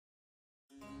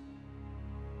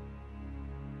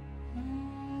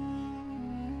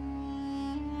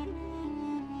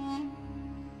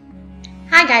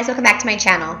Hi guys, welcome back to my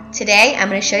channel. Today I'm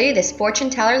going to show you this fortune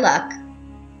teller look.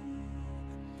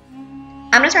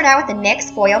 I'm going to start out with the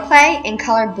NYX foil play in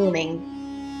color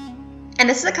Booming. And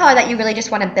this is a color that you really just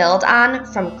want to build on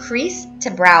from crease to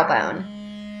brow bone.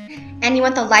 And you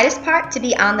want the lightest part to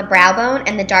be on the brow bone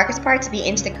and the darkest part to be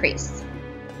into the crease.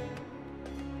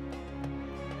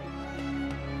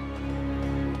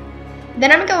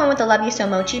 Then I'm going to go in with the Love You So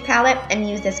Mochi palette and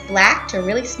use this black to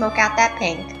really smoke out that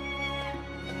pink.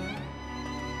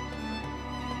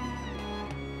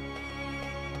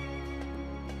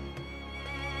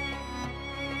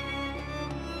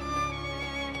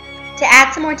 To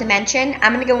add some more dimension,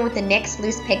 I'm going to go in with the NYX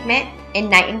Loose Pigment in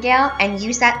Nightengale and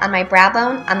use that on my brow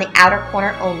bone on the outer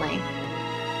corner only.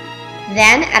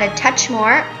 Then add a touch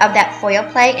more of that foil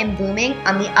play in Booming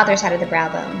on the other side of the brow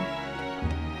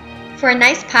bone. For a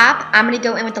nice pop, I'm going to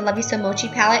go in with the Love You So Mochi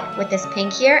palette with this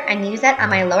pink here and use that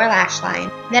on my lower lash line.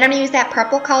 Then I'm going to use that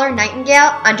purple color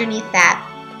Nightengale underneath that.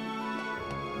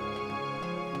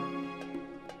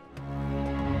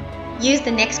 Use the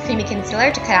NYX Creamy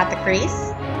Concealer to cut out the crease.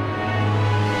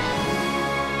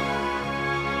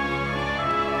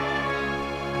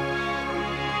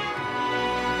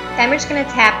 Then we're just going to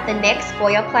tap the NYX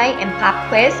Foil Play and Pop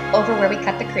Quiz over where we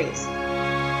cut the crease.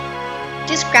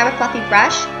 Just grab a fluffy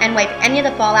brush and wipe any of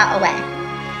the fallout away.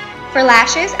 For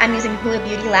lashes, I'm using Huda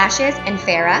Beauty Lashes and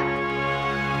Farah.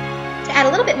 To add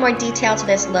a little bit more detail to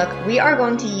this look, we are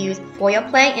going to use Foil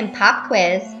Play and Pop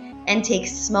Quiz and take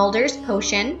Smolder's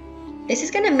Potion. This is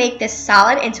going to make this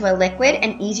solid into a liquid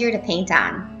and easier to paint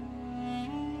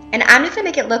on. And I'm just going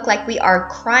to make it look like we are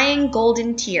crying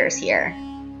golden tears here.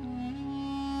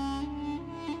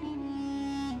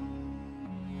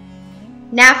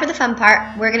 Now for the fun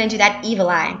part, we're going to do that evil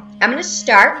eye. I'm going to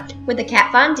start with the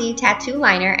Kat Von D tattoo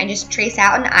liner and just trace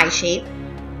out an eye shape.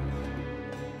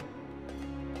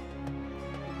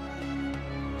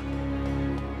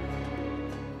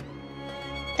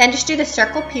 Then just do the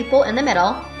circle pupil in the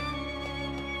middle.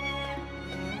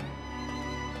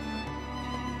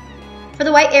 For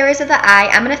the white areas of the eye,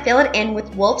 I'm going to fill it in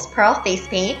with Wolfe's Pearl Face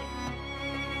Paint.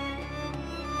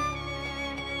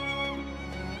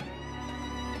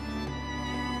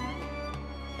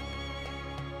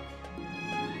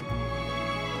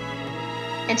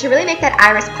 And to really make that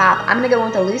iris pop, I'm going to go in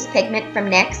with a loose pigment from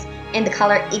NYX in the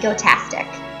color Egotastic.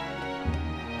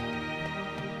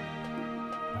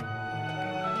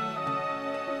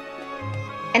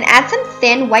 And add some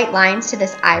thin white lines to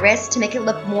this iris to make it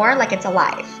look more like it's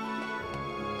alive.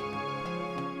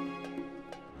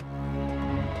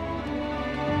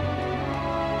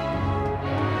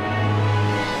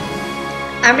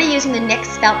 I'm going to be using the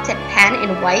NYX Felt Tip pen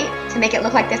in white to make it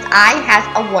look like this eye has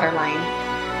a waterline.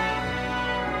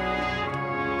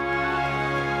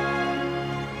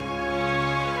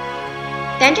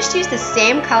 Then just use the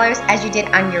same colors as you did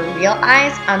on your real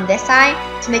eyes on this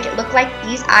eye to make it look like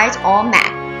these eyes all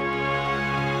matte.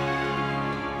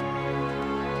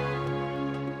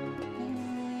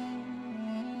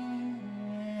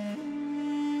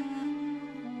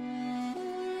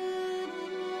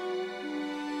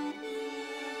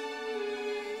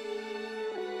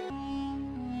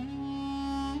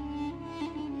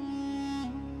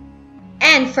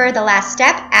 And for the last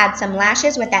step, add some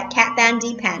lashes with that Kat Von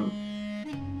D pen.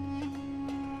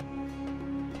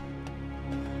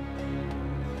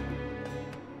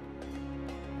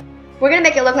 We're going to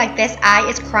make it look like this eye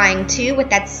is crying too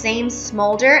with that same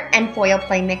smolder and foil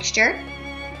play mixture.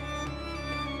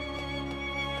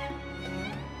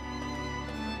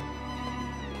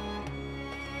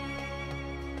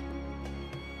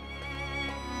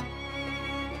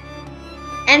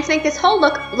 And to make this whole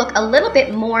look a little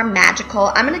bit more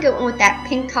magical, I'm going to go in with that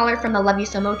pink color from the Love You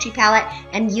So Mochi palette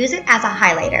and use it as a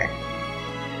highlighter.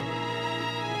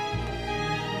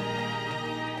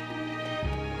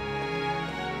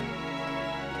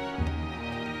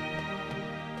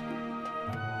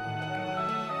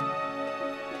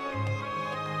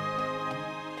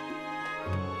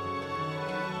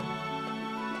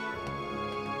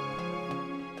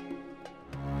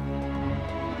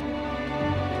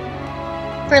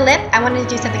 For lip, I wanted to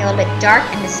do something a little bit dark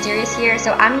and mysterious here,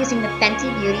 so I'm using the Fenty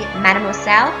Beauty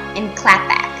Mattemosielle in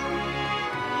Clapback.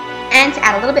 And to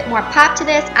add a little bit more pop to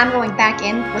this, I'm going back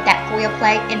in with that foil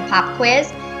play in Pop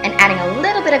Quiz and adding a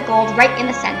little bit of gold right in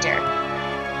the center.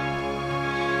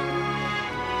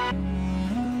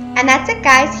 And that's it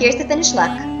guys, here's the finished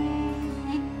look.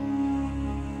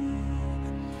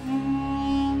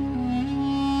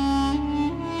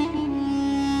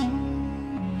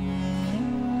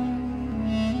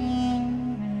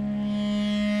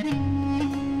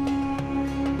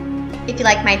 If you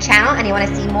like my channel and you want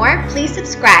to see more, please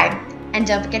subscribe. And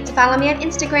don't forget to follow me on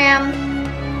Instagram.